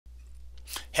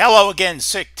Hello again,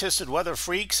 sick, tisted weather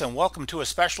freaks, and welcome to a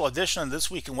special edition of This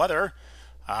Week in Weather.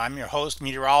 I'm your host,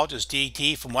 meteorologist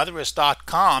DT from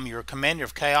weatherist.com, your commander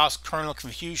of chaos, colonel of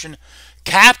confusion,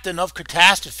 captain of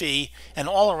catastrophe, and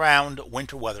all-around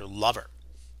winter weather lover.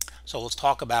 So let's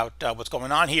talk about what's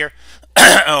going on here.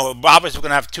 Obviously, we're going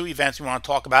to have two events we want to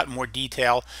talk about in more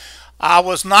detail. I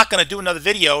was not going to do another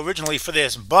video originally for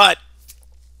this, but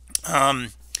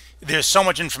there's so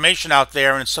much information out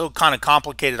there and it's so kind of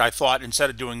complicated. I thought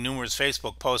instead of doing numerous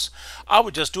Facebook posts, I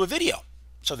would just do a video.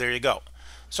 So there you go.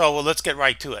 So let's get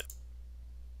right to it.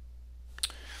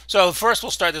 So first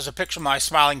we'll start. There's a picture of my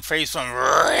smiling face from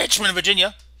Richmond,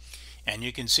 Virginia. And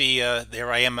you can see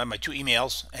there I am on my two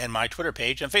emails and my Twitter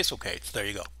page and Facebook page. There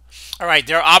you go. All right,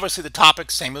 there are obviously the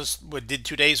topics, same as we did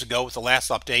 2 days ago with the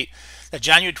last update. The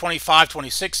January 25,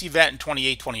 26 event and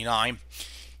 28, 29.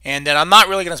 And then I'm not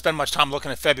really going to spend much time looking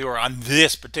at February on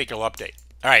this particular update.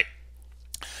 All right.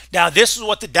 Now, this is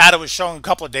what the data was showing a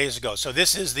couple of days ago. So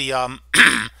this is the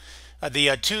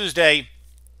Tuesday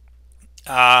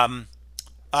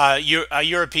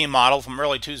European model from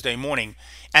early Tuesday morning.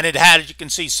 And it had, as you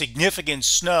can see, significant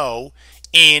snow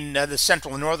in the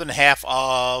central and northern half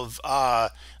of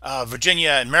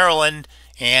Virginia and Maryland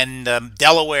and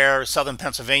Delaware, southern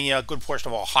Pennsylvania, a good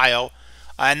portion of Ohio.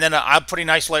 And then a pretty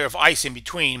nice layer of ice in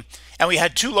between. And we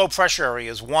had two low pressure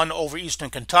areas, one over eastern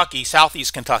Kentucky,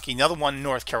 southeast Kentucky, the other one in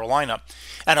North Carolina.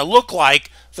 And it looked like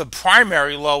the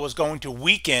primary low was going to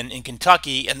weaken in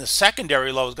Kentucky and the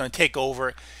secondary low was going to take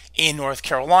over in North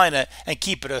Carolina and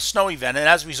keep it a snow event. And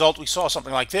as a result, we saw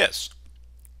something like this.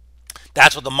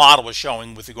 That's what the model was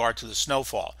showing with regard to the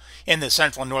snowfall in the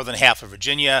central and northern half of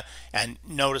Virginia. And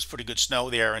notice pretty good snow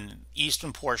there in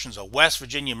eastern portions of West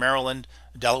Virginia, Maryland,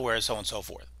 Delaware, so on and so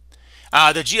forth.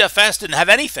 The GFS didn't have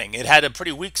anything. It had a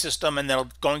pretty weak system and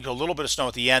then going to a little bit of snow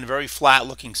at the end. Very flat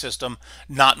looking system.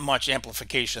 Not much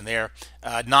amplification there.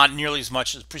 Not nearly as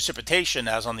much precipitation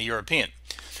as on the European.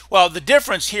 Well, the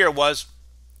difference here was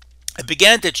it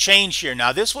began to change here.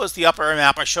 Now, this was the upper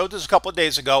map. I showed this a couple of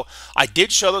days ago. I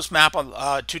did show this map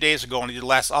on 2 days ago when I did the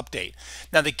last update.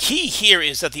 Now, the key here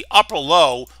is that the upper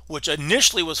low, which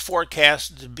initially was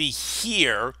forecast to be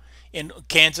here in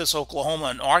Kansas, Oklahoma,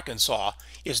 and Arkansas,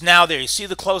 is now there. You see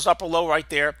the closed upper low right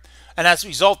there? And as a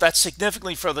result, that's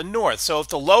significantly further north. So if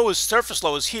the surface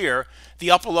low is here,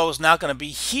 the upper low is now going to be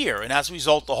here. And as a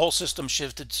result, the whole system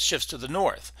shifts to the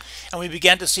north. And we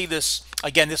began to see this,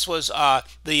 again, this was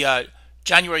the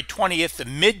January 20th, the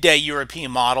midday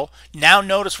European model. Now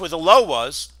notice where the low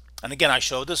was. And again, I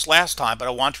showed this last time, but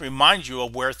I want to remind you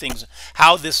of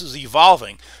how this is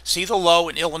evolving. See the low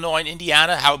in Illinois and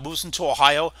Indiana, how it moves into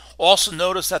Ohio. Also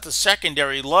notice that the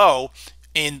secondary low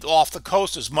off the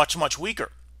coast is much, much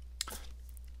weaker.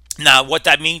 Now, what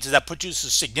that means is that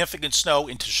produces significant snow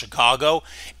into Chicago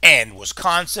and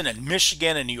Wisconsin and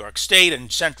Michigan and New York State and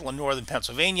central and northern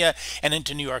Pennsylvania and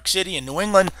into New York City and New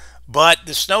England. But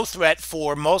the snow threat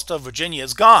for most of Virginia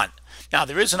is gone. Now,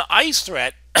 there is an ice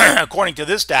threat, according to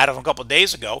this data from a couple of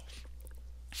days ago,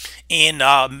 in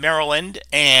Maryland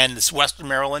and this western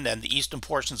Maryland and the eastern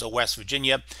portions of West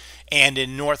Virginia and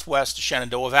in northwest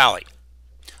Shenandoah Valley.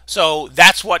 So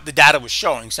that's what the data was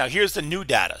showing. So here's the new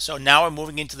data. So now we're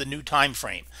moving into the new time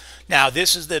frame. Now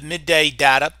this is the midday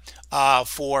data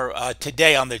for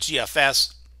today on the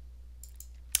GFS.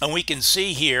 And we can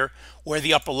see here where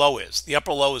the upper low is. The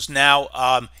upper low is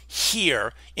now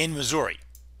here in Missouri.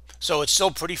 So it's still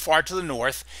pretty far to the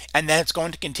north, and then it's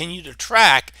going to continue to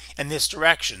track in this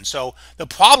direction. So the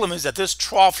problem is that this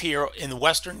trough here in the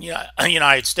western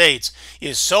United States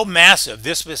is so massive,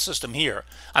 this system here.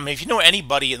 I mean, if you know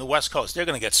anybody in the West Coast, they're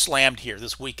going to get slammed here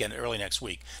this weekend, early next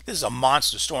week. This is a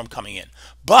monster storm coming in.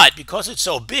 But because it's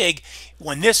so big,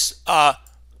 when this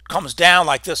comes down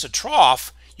like this, a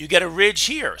trough, you get a ridge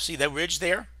here. See that ridge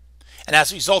there? And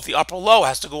as a result, the upper low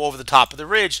has to go over the top of the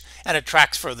ridge, and it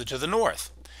tracks further to the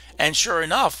north. And sure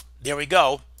enough, there we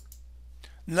go.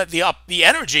 The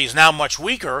energy is now much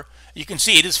weaker. You can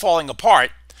see it is falling apart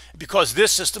because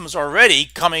this system is already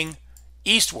coming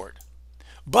eastward.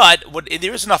 But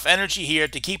there is enough energy here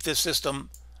to keep this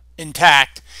system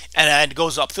intact, and it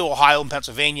goes up through Ohio and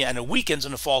Pennsylvania, and it weakens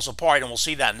and it falls apart, and we'll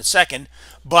see that in a second.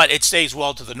 But it stays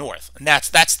well to the north, and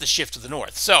that's the shift to the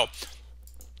north. So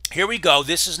here we go.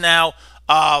 This is now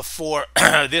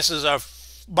this is a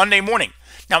Monday morning.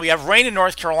 Now we have rain in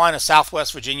North Carolina,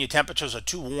 Southwest Virginia. Temperatures are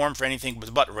too warm for anything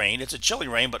but rain. It's a chilly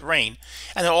rain, but rain.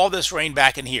 And then all this rain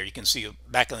back in here. You can see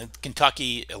back in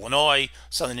Kentucky, Illinois,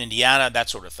 southern Indiana, that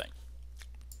sort of thing.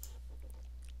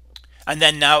 And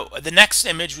then now the next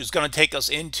image is going to take us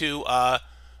into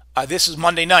This is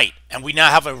Monday night, and we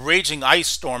now have a raging ice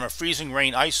storm, a freezing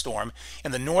rain ice storm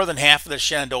in the northern half of the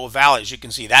Shenandoah Valley. As you can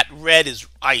see, that red is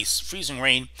ice, freezing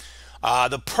rain.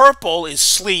 The purple is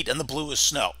sleet, and the blue is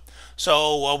snow.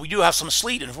 So we do have some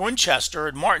sleet in Winchester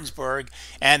and Martinsburg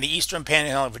and the eastern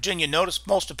panhandle of Virginia. Notice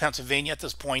most of Pennsylvania at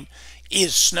this point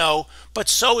is snow, but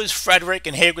so is Frederick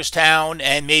and Hagerstown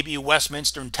and maybe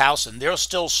Westminster and Towson. There's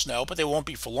still snow, but they won't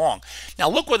be for long. Now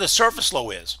look where the surface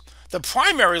low is. The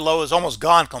primary low is almost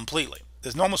gone completely.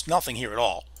 There's almost nothing here at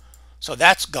all. So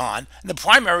that's gone. And the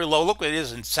primary low, look what it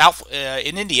is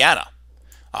in Indiana.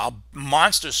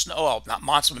 Monster snow, well, not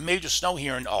monster, but major snow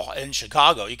here in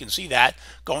Chicago. You can see that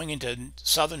going into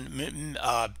southern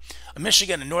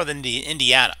Michigan and northern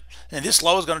Indiana. And this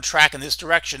low is going to track in this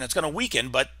direction. It's going to weaken,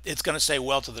 but it's going to stay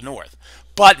well to the north.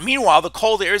 But meanwhile, the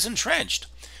cold air is entrenched.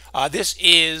 This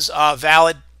is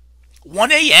valid 1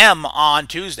 a.m. on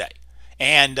Tuesday.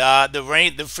 And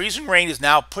the freezing rain is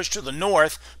now pushed to the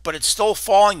north, but it's still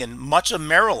falling in much of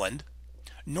Maryland,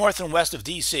 north and west of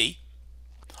D.C.,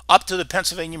 up to the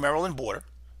Pennsylvania-Maryland border,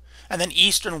 and then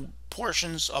eastern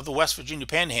portions of the West Virginia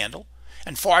Panhandle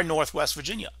and far northwest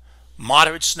Virginia.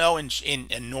 Moderate snow in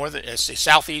northern,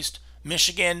 southeast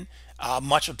Michigan,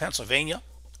 much of Pennsylvania.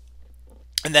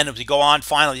 And then as we go on,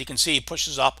 finally, you can see it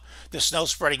pushes up. The snow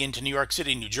spreading into New York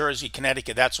City, New Jersey,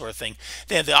 Connecticut, that sort of thing.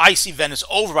 Then the ice event is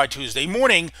over by Tuesday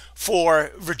morning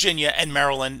for Virginia and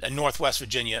Maryland, and Northwest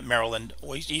Virginia, Maryland,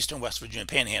 Eastern West Virginia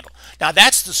Panhandle. Now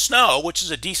that's the snow, which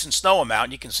is a decent snow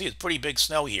amount. You can see it's pretty big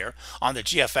snow here on the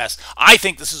GFS. I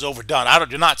think this is overdone. I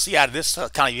do not see out of this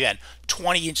kind of event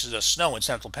 20 inches of snow in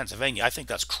central Pennsylvania. I think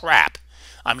that's crap.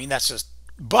 I mean, that's just,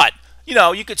 but you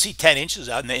know, you could see 10 inches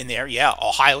out in there. Yeah,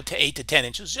 Ohio to 8 to 10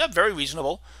 inches. Yeah, very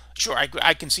reasonable. Sure,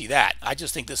 I can see that. I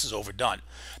just think this is overdone.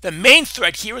 The main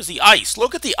threat here is the ice.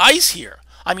 Look at the ice here.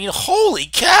 I mean, holy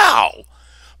cow.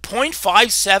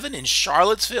 0.57 in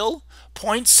Charlottesville,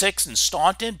 0.6 in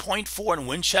Staunton, 0.4 in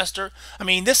Winchester. I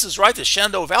mean, this is right. The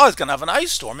Shenandoah Valley is going to have an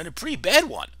ice storm, and a pretty bad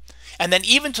one. And then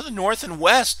even to the north and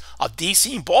west of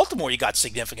D.C. and Baltimore, you got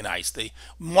significant ice. The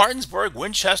Martinsburg,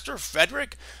 Winchester,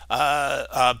 Frederick,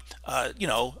 the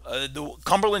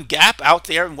Cumberland Gap out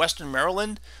there in western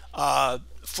Maryland,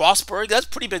 Frostburg, that's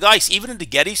pretty big ice. Even into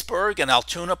Gettysburg and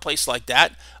Altoona, place like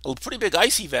that, a pretty big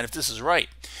ice event if this is right.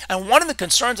 And one of the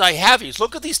concerns I have is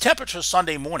look at these temperatures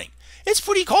Sunday morning. It's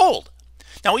pretty cold.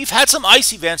 Now, we've had some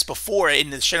ice events before in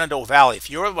the Shenandoah Valley. If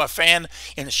you're a fan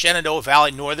in the Shenandoah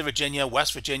Valley, Northern Virginia,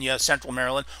 West Virginia, Central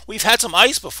Maryland, we've had some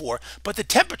ice before, but the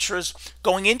temperatures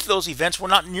going into those events were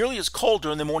not nearly as cold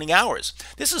during the morning hours.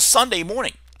 This is Sunday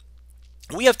morning.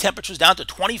 We have temperatures down to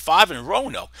 25 in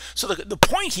Roanoke. So the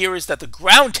point here is that the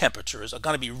ground temperatures are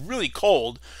going to be really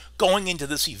cold going into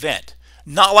this event,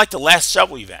 not like the last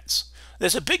several events.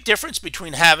 There's a big difference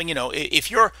between having,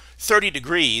 if you're 30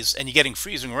 degrees and you're getting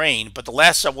freezing rain, but the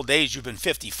last several days you've been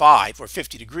 55 or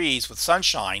 50 degrees with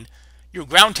sunshine, your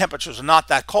ground temperatures are not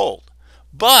that cold.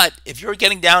 But if you're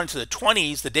getting down into the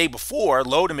 20s the day before,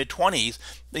 low to mid 20s,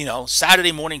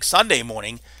 Saturday morning, Sunday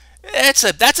morning, that's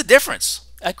a difference.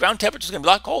 That ground temperature is going to be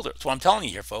a lot colder. That's what I'm telling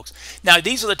you here, folks. Now,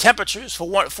 these are the temperatures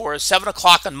for 7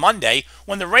 o'clock on Monday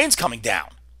when the rain's coming down.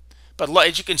 But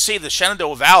as you can see, the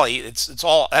Shenandoah Valley, that's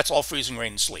all freezing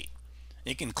rain and sleet.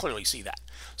 You can clearly see that.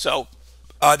 So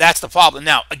that's the problem.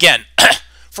 Now, again,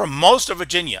 for most of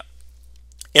Virginia,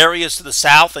 areas to the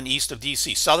south and east of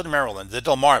D.C., southern Maryland, the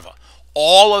Delmarva,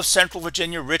 all of central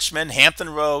Virginia, Richmond,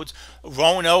 Hampton Roads,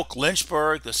 Roanoke,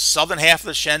 Lynchburg, the southern half of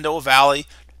the Shenandoah Valley,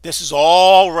 this is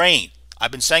all rain.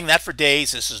 I've been saying that for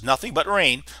days. This is nothing but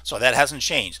rain, so that hasn't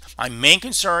changed. My main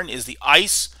concern is the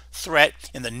ice threat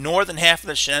in the northern half of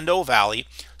the Shenandoah Valley,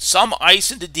 some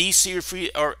ice into D.C.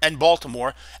 and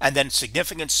Baltimore, and then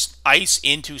significant ice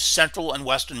into central and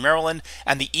western Maryland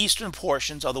and the eastern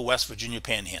portions of the West Virginia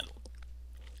Panhandle.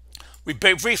 We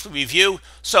briefly review.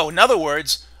 So, in other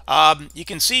words, you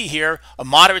can see here a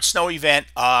moderate snow event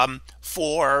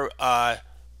for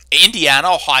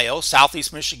Indiana, Ohio,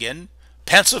 southeast Michigan,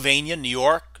 Pennsylvania, New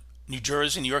York, New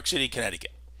Jersey, New York City,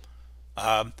 Connecticut.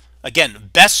 Again,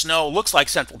 best snow looks like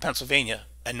central Pennsylvania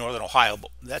and northern Ohio,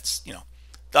 but that's,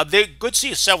 they could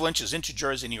see several inches into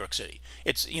Jersey, New York City.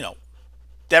 It's,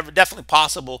 definitely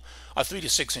possible a 3 to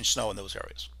 6 inch snow in those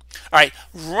areas. All right,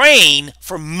 rain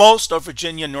for most of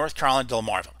Virginia, North Carolina,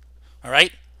 Delmarva. All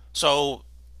right, so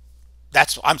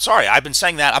I'm sorry, I've been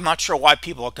saying that. I'm not sure why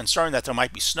people are concerned that there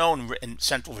might be snow in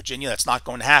central Virginia. That's not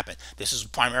going to happen. This is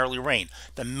primarily rain.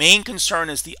 The main concern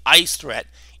is the ice threat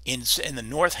in the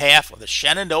north half of the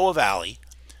Shenandoah Valley,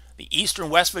 the eastern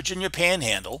West Virginia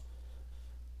Panhandle.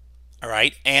 All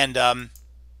right, and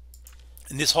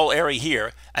in this whole area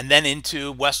here, and then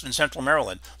into western central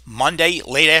Maryland. Monday,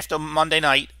 late after Monday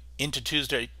night, into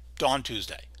Tuesday, dawn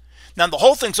Tuesday. Now the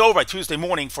whole thing's over by Tuesday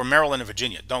morning for Maryland and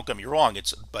Virginia. Don't get me wrong,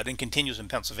 but it continues in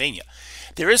Pennsylvania.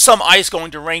 There is some ice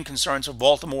going to rain concerns of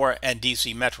Baltimore and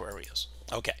DC metro areas.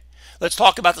 Okay, let's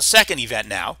talk about the second event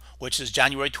now, which is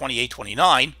January 28,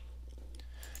 29.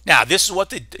 Now this is what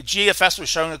the GFS was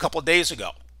showing a couple of days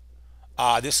ago.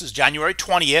 This is January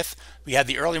 20th. We had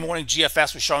the early morning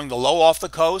GFS was showing the low off the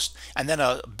coast, and then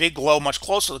a big low much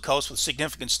closer to the coast with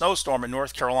significant snowstorm in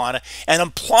North Carolina, and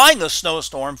implying a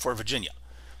snowstorm for Virginia.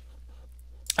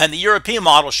 And the European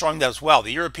model is showing that as well.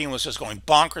 The European was just going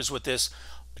bonkers with this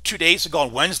 2 days ago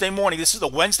on Wednesday morning. This is the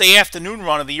Wednesday afternoon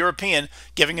run of the European,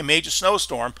 giving a major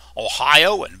snowstorm.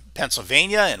 Ohio and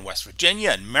Pennsylvania and West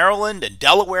Virginia and Maryland and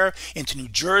Delaware into New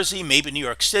Jersey, maybe New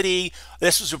York City.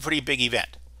 This was a pretty big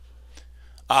event.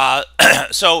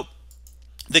 So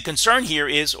the concern here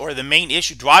is, or the main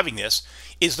issue driving this,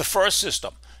 is the first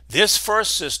system. This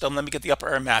first system, let me get the upper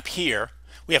air map here.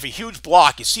 We have a huge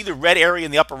block. You see the red area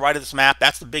in the upper right of this map?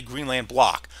 That's the big Greenland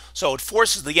block. So it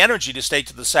forces the energy to stay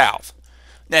to the south.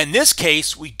 Now in this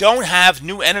case, we don't have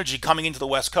new energy coming into the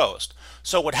west coast.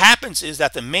 So what happens is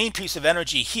that the main piece of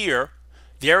energy here,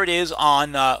 there it is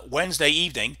on Wednesday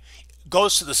evening,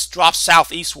 goes to the drops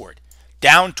southeastward,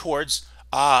 down towards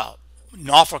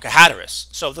Norfolk or Hatteras.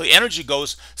 So the energy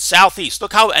goes southeast.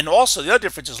 Look how, and also the other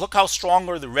difference is look how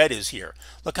stronger the red is here.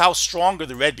 Look how stronger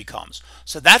the red becomes.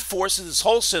 So that forces this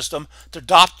whole system to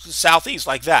drop to the southeast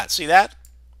like that. See that?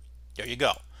 There you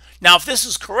go. Now if this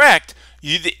is correct,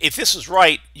 if this is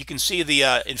right, you can see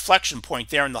the inflection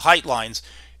point there in the height lines.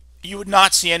 You would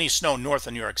not see any snow north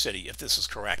of New York City if this is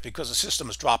correct, because the system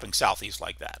is dropping southeast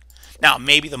like that. Now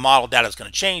maybe the model data is going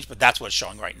to change, but that's what it's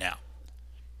showing right now.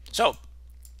 So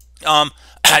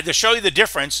to show you the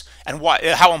difference and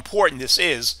how important this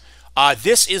is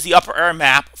the upper air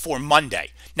map for Monday.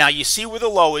 Now you see where the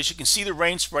low is. You can see the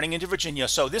rain spreading into Virginia.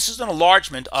 So this is an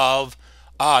enlargement of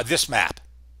this map.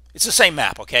 It's the same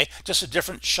map, okay? Just a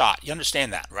different shot. You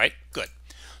understand that, right? Good.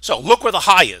 So look where the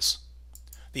high is.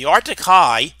 The Arctic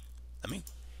high,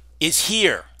 is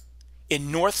here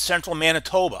in north central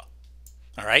Manitoba.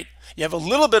 All right? You have a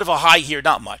little bit of a high here,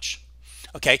 not much.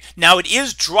 Okay, now it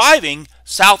is driving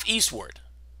southeastward.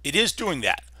 It is doing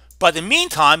that. But in the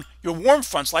meantime, your warm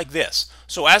front's like this.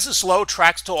 So as this low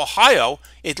tracks to Ohio,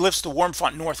 it lifts the warm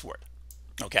front northward.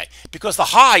 Okay, because the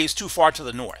high is too far to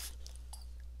the north.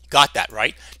 Got that,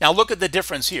 right? Now look at the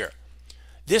difference here.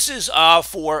 This is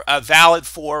valid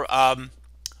for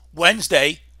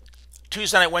Wednesday,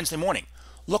 Tuesday night, Wednesday morning.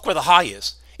 Look where the high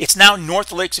is. It's now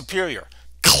north of Lake Superior.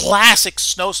 Classic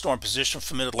snowstorm position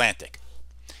from mid-Atlantic.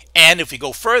 And if we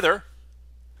go further,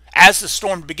 as the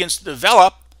storm begins to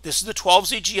develop, this is the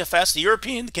 12Z GFS. The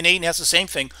European, the Canadian has the same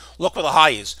thing. Look where the high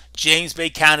is. James Bay,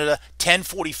 Canada,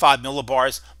 1045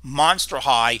 millibars, monster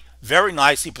high, very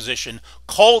nicely positioned.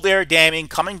 Cold air damming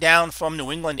coming down from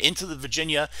New England into the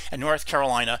Virginia and North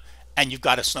Carolina, and you've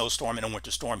got a snowstorm and a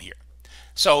winter storm here.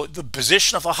 So the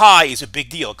position of the high is a big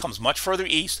deal. It comes much further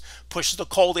east, pushes the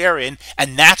cold air in,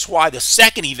 and that's why the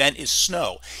second event is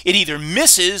snow. It either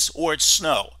misses or it's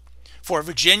snow. For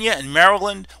Virginia and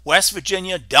Maryland, West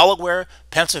Virginia, Delaware,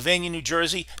 Pennsylvania, New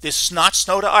Jersey, this is not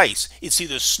snow to ice. It's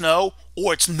either snow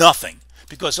or it's nothing,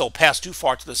 because it'll pass too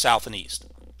far to the south and east.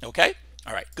 Okay?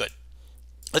 All right, good.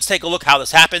 Let's take a look how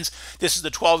this happens. This is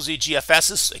the 12Z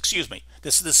GFS. Excuse me.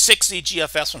 This is the 6Z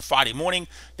GFS from Friday morning.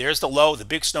 There's the low, the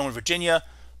big snow in Virginia,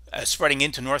 spreading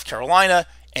into North Carolina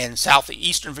and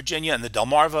southeastern Virginia and the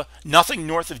Delmarva. Nothing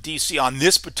north of DC on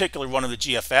this particular run of the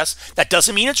GFS. That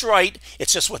doesn't mean it's right.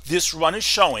 It's just what this run is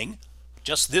showing,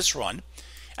 just this run.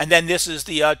 And then this is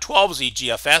the 12Z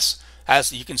GFS.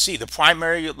 As you can see, the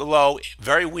primary low,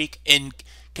 very weak in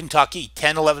Kentucky,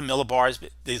 10, 11 millibars.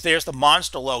 There's the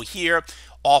monster low here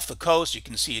off the coast. You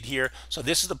can see it here. So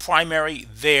this is the primary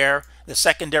there. The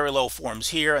secondary low forms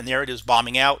here, and there it is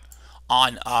bombing out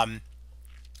on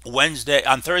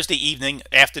Thursday evening,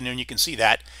 afternoon. You can see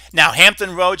that. Now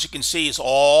Hampton Roads, you can see, is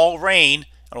all rain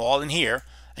and all in here.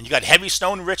 And you got heavy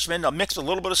snow in Richmond, a mix of a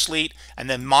little bit of sleet, and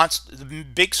then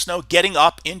big snow getting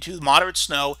up into moderate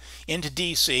snow into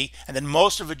DC, and then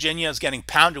most of Virginia is getting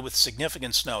pounded with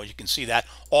significant snow. You can see that.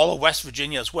 All of West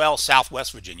Virginia as well,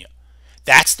 southwest Virginia.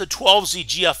 That's the 12Z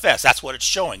GFS. That's what it's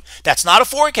showing. That's not a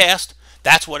forecast.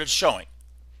 That's what it's showing.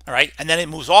 All right, and then it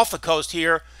moves off the coast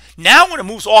here. Now when it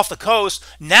moves off the coast,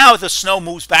 now the snow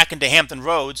moves back into Hampton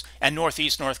Roads and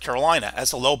northeast North Carolina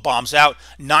as the low bombs out.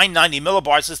 990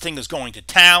 millibars, this thing is going to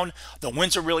town. The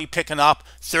winds are really picking up.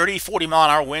 30, 40 mile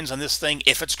an hour winds on this thing,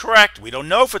 if it's correct. We don't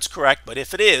know if it's correct, but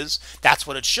if it is, that's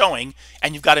what it's showing.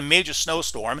 And you've got a major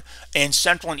snowstorm in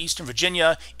central and eastern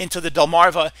Virginia into the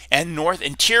Delmarva and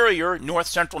interior north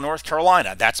central North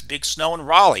Carolina. That's big snow in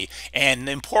Raleigh and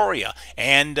Emporia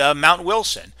and Mount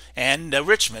Wilson and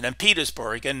Richmond and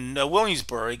Petersburg and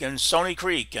Williamsburg and Stony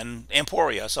Creek and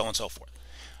Emporia, so on and so forth.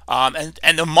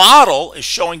 And the model is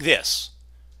showing this.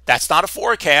 That's not a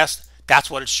forecast. That's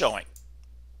what it's showing.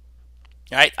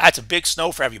 All right, that's a big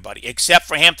snow for everybody, except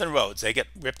for Hampton Roads. They get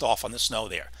ripped off on the snow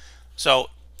there. So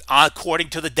according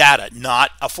to the data,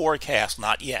 not a forecast,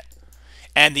 not yet.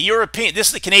 And the European, this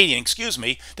is the Canadian, excuse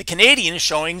me, the Canadian is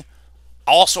showing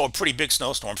also a pretty big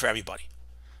snowstorm for everybody.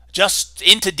 Just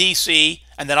into D.C.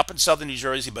 and then up in southern New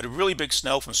Jersey, but a really big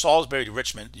snow from Salisbury to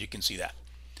Richmond. You can see that.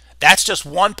 That's just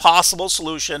one possible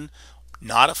solution,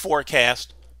 not a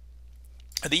forecast.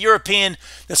 The European,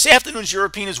 this afternoon's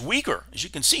European is weaker, as you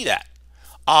can see that.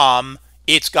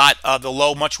 It's got the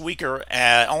low much weaker,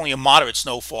 only a moderate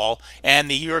snowfall,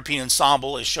 and the European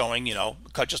ensemble is showing, you know,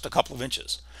 just a couple of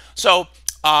inches. So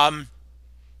that's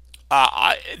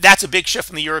a big shift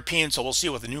from the European, so we'll see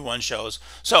what the new one shows.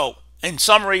 So in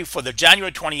summary, for the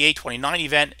January 28, 29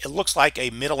 event, it looks like a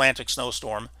mid-Atlantic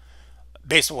snowstorm.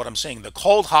 Based on what I'm seeing, the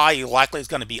cold high likely is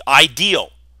going to be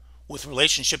ideal with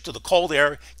relationship to the cold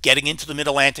air getting into the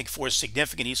mid-Atlantic for a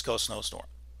significant East Coast snowstorm.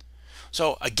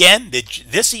 So again,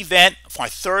 this event for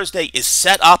Thursday is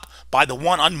set up by the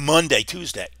one on Monday,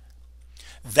 Tuesday.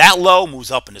 That low moves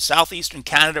up into southeastern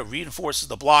Canada, reinforces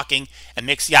the blocking, and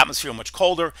makes the atmosphere much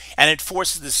colder, and it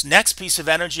forces this next piece of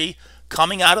energy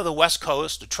coming out of the west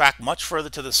coast to track much further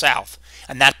to the south,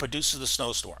 and that produces the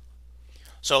snowstorm.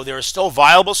 So there are still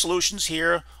viable solutions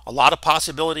here, a lot of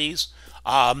possibilities.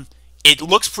 It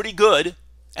looks pretty good,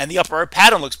 and the upper air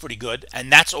pattern looks pretty good,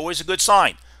 and that's always a good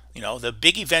sign. You know, the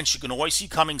big events you can always see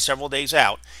coming several days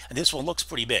out, and this one looks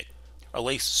pretty big, or at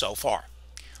least so far.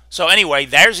 So anyway,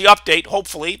 there's the update.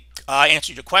 Hopefully,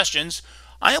 answered your questions.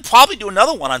 I'll probably do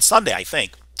another one on Sunday, I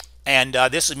think. And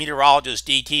this is meteorologist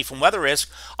DT from Weather Risk.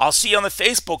 I'll see you on the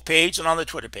Facebook page and on the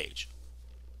Twitter page.